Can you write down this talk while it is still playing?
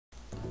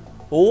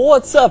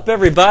What's up,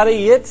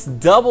 everybody? It's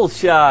Double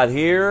Shot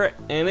here,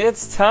 and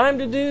it's time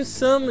to do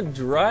some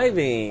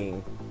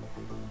driving.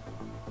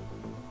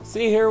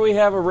 See, here we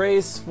have a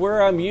race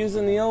where I'm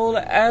using the old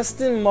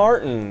Aston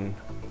Martin.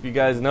 If you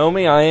guys know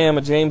me, I am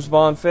a James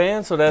Bond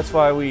fan, so that's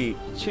why we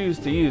choose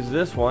to use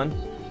this one,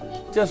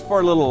 just for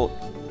a little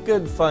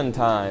good fun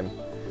time.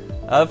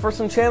 For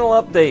some channel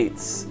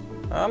updates,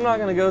 I'm not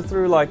going to go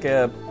through like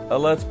a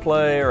Let's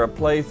Play or a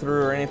playthrough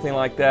or anything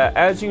like that.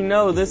 As you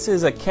know, this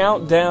is a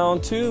countdown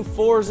to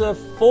Forza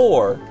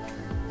 4.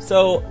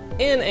 So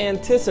in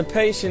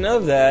anticipation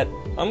of that,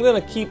 I'm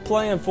going to keep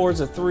playing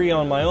Forza 3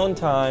 on my own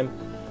time,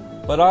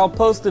 but I'll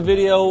post a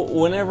video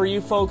whenever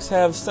you folks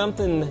have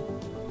something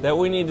that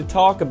we need to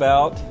talk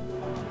about,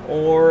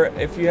 or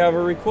if you have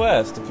a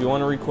request. If you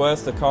want to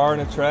request a car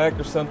and a track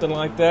or something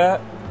like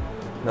that,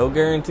 no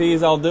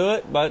guarantees I'll do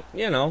it, but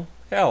you know,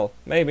 hell,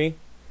 maybe.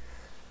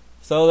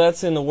 So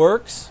that's in the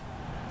works.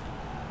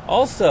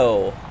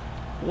 Also,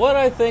 what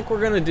I think we're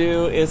going to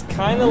do is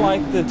kind of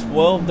like the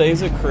 12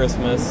 Days of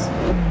Christmas.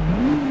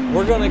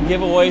 We're going to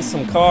give away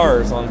some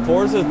cars on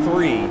Forza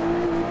 3.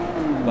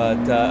 But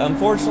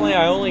unfortunately,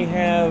 I only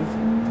have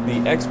the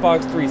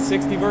Xbox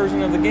 360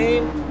 version of the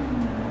game.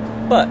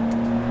 But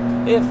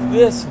if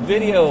this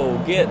video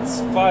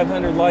gets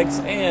 500 likes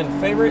and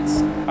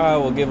favorites, I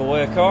will give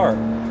away a car.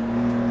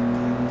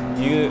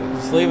 You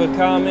just leave a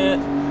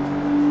comment.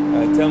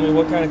 Tell me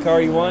what kind of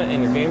car you want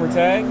and your gamer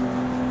tag.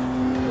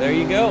 There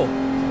you go.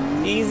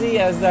 Easy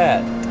as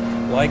that.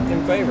 Liked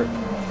and favorite.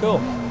 Cool.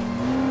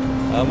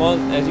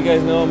 As you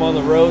guys know, I'm on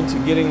the road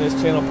to getting this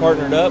channel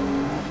partnered up.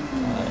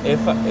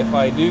 If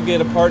I do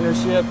get a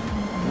partnership,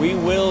 we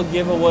will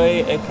give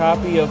away a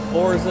copy of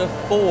Forza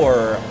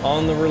 4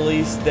 on the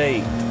release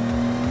date.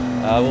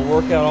 We'll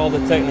work out all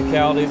the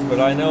technicalities, but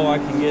I know I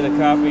can get a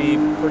copy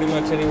pretty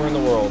much anywhere in the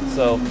world.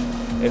 So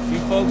if you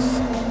folks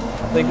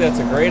think that's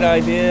a great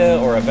idea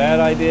or a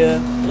bad idea,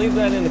 leave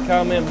that in the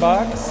comment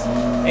box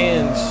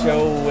and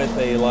show with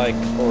a like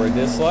or a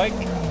dislike.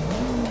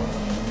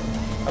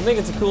 I think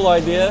it's a cool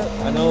idea.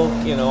 I know,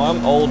 you know,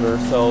 I'm older,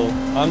 so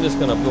I'm just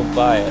gonna go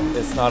buy it.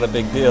 It's not a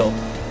big deal.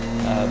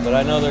 But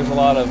I know there's a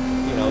lot of,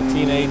 you know,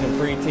 teenage and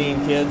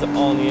preteen kids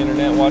on the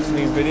internet watching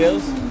these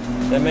videos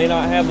that may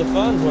not have the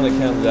funds when it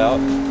comes out,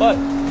 but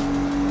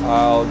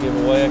I'll give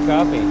away a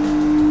copy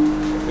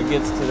if it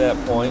gets to that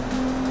point.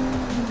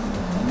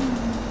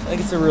 I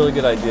think it's a really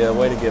good idea, a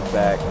way to give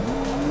back,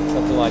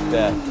 something like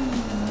that.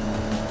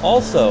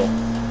 Also,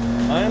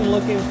 I am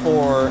looking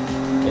for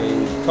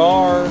a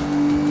car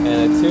and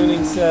a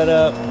tuning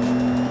setup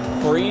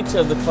for each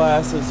of the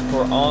classes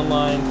for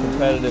online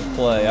competitive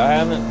play. I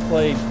haven't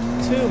played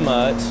too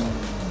much.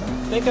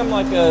 I think I'm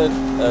like a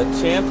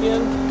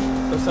champion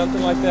or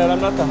something like that.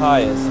 I'm not the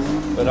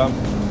highest, but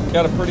I've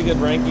got a pretty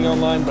good ranking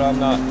online, but I'm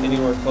not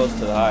anywhere close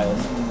to the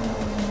highest.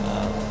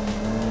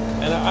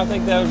 And I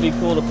think that would be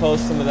cool to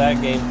post some of that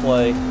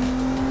gameplay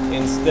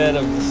instead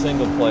of the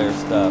single player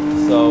stuff.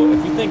 So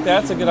if you think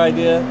that's a good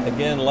idea,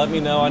 again, let me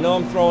know. I know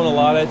I'm throwing a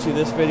lot at you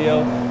this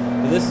video,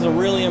 but this is a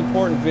really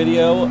important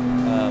video.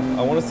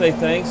 I want to say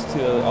thanks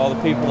to all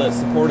the people that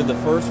supported the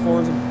first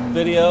Forza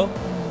video.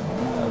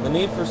 The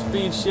Need for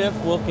Speed Shift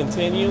will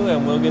continue,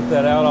 and we'll get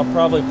that out. I'll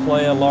probably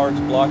play a large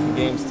block of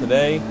games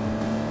today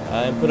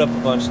and put up a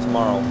bunch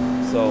tomorrow.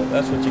 So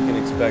that's what you can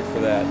expect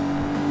for that.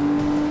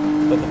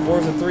 But the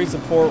Forza 3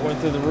 support went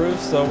through the roof,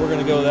 so we're going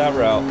to go that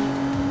route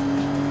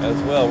as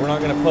well. We're not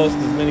going to post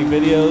as many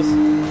videos,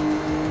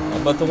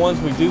 but the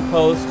ones we do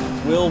post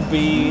will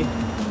be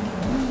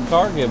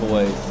car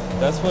giveaways.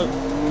 That's what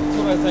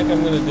I think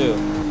I'm going to do.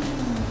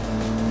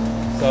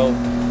 So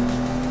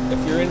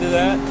if you're into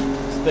that,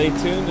 stay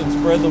tuned and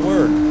spread the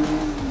word.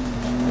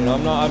 You know,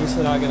 I'm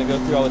obviously not going to go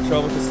through all the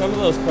trouble, because some of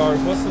those cars,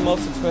 what's the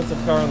most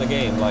expensive car in the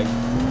game? Like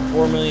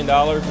 $4 million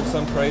or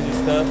some crazy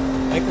stuff?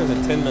 I think there's a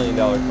 $10 million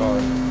car.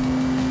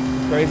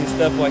 Crazy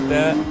stuff like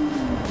that. I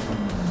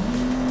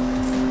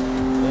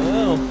don't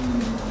know.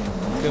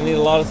 It's going to need a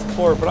lot of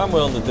support, but I'm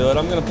willing to do it.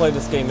 I'm going to play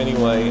this game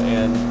anyway,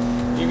 and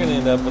you're going to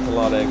end up with a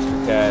lot of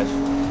extra cash.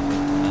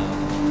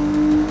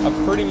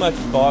 I've pretty much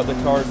bought the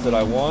cars that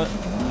I want,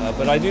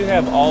 but I do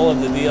have all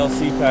of the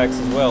DLC packs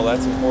as well.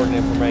 That's important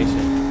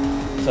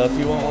information. So if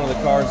you want one of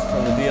the cars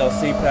from the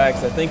DLC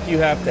packs, I think you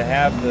have to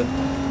have the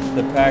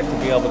pack to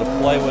be able to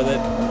play with it.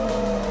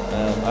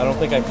 I don't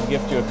think I can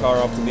gift you a car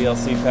off the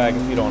DLC pack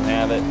if you don't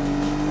have it,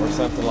 or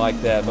something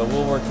like that, but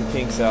we'll work the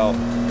kinks out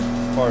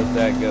as far as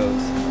that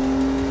goes.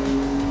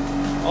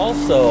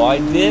 Also, I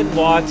did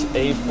watch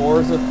a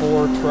Forza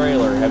 4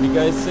 trailer. Have you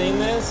guys seen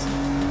this?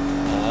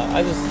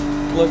 I just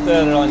looked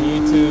at it on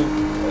YouTube.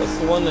 It's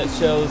the one that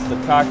shows the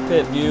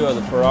cockpit view of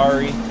the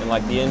Ferrari and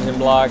like the engine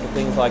block and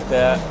things like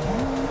that.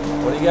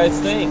 What do you guys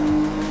think?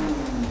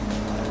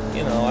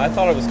 You know, I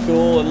thought it was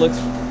cool. It looks,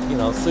 you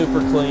know,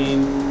 super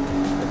clean.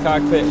 The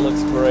cockpit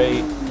looks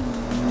great.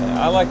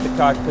 I like the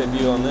cockpit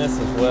view on this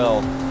as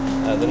well.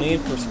 The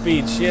Need for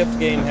Speed Shift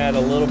game had a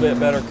little bit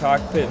better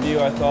cockpit view,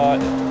 I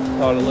thought.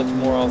 It looked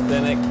more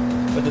authentic.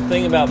 But the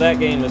thing about that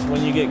game is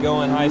when you get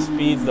going high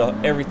speeds,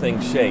 everything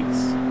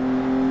shakes.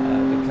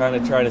 The kind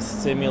of try to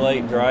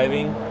simulate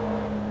driving.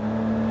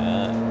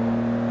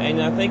 And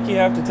I think you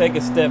have to take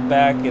a step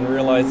back and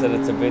realize that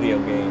it's a video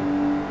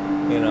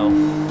game. You know,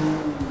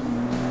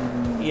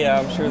 yeah,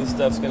 I'm sure the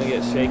stuff's going to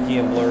get shaky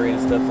and blurry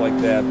and stuff like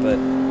that, but,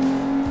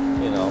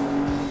 you know,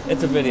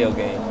 it's a video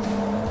game.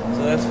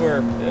 So that's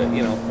where,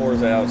 you know,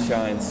 Forza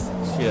outshines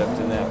Shift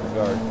in that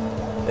regard.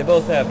 They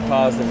both have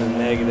positives and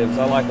negatives.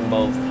 I like them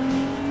both.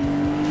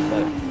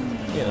 But,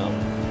 you know,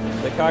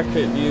 the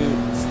cockpit view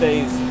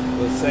stays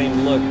the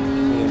same look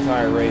the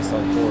entire race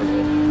on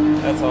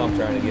Forza. That's all I'm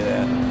trying to get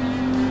at.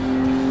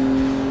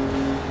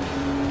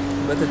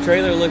 But the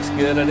trailer looks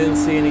good. I didn't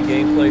see any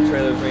gameplay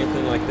trailers or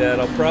anything like that.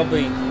 I'll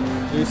probably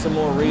do some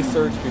more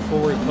research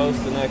before we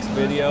post the next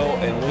video,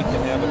 and we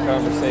can have a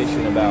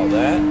conversation about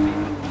that.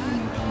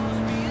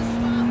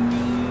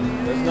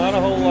 There's not a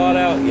whole lot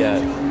out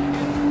yet.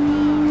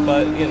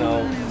 But, you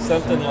know,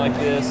 something like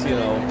this, you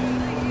know,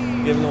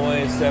 giving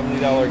away a $70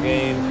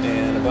 game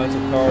and a bunch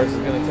of cars is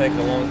going to take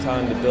a long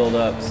time to build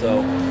up.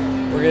 So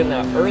we're getting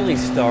an early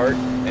start,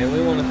 and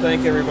we want to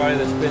thank everybody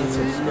that's been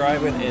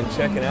subscribing and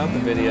checking out the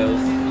videos.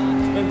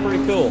 It's been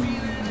pretty cool.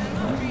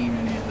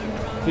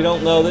 If you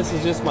don't know, this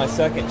is just my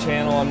second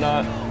channel. I'm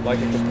not like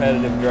a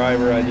competitive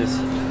driver. I just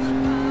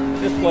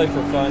play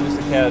for fun, just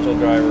a casual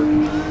driver.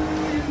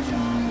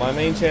 My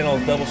main channel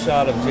is Double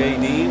Shot of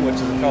JD, which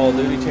is a Call of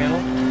Duty channel.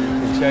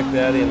 You can check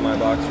that in my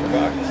box for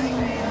box.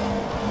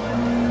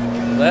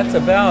 Well, that's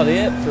about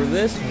it for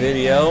this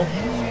video.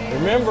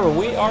 Remember,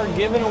 we are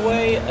giving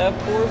away a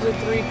Forza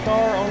 3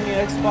 car on the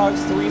Xbox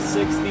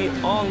 360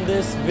 on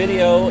this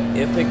video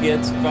if it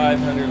gets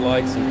 500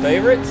 likes and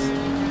favorites.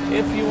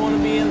 If you want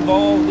to be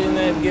involved in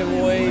that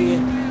giveaway,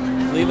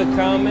 leave a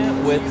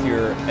comment with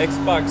your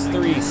Xbox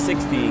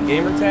 360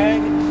 gamer tag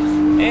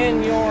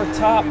and your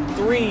top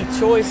 3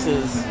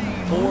 choices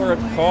for a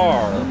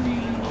car.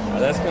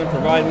 That's going to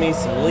provide me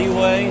some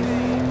leeway.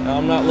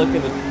 I'm not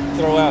looking to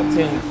throw out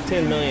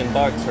 10 million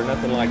bucks or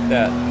nothing like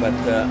that, but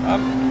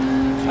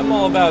I'm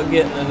all about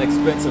getting an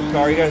expensive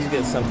car. You guys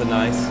get something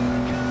nice.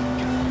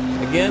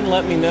 Again,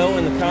 let me know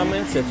in the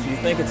comments if you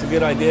think it's a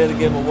good idea to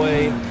give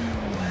away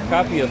a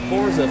copy of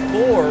Forza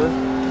 4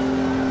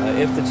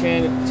 if the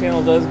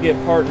channel does get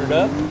partnered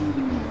up.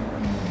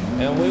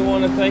 And we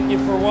want to thank you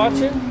for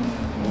watching.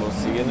 We'll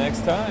see you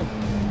next time.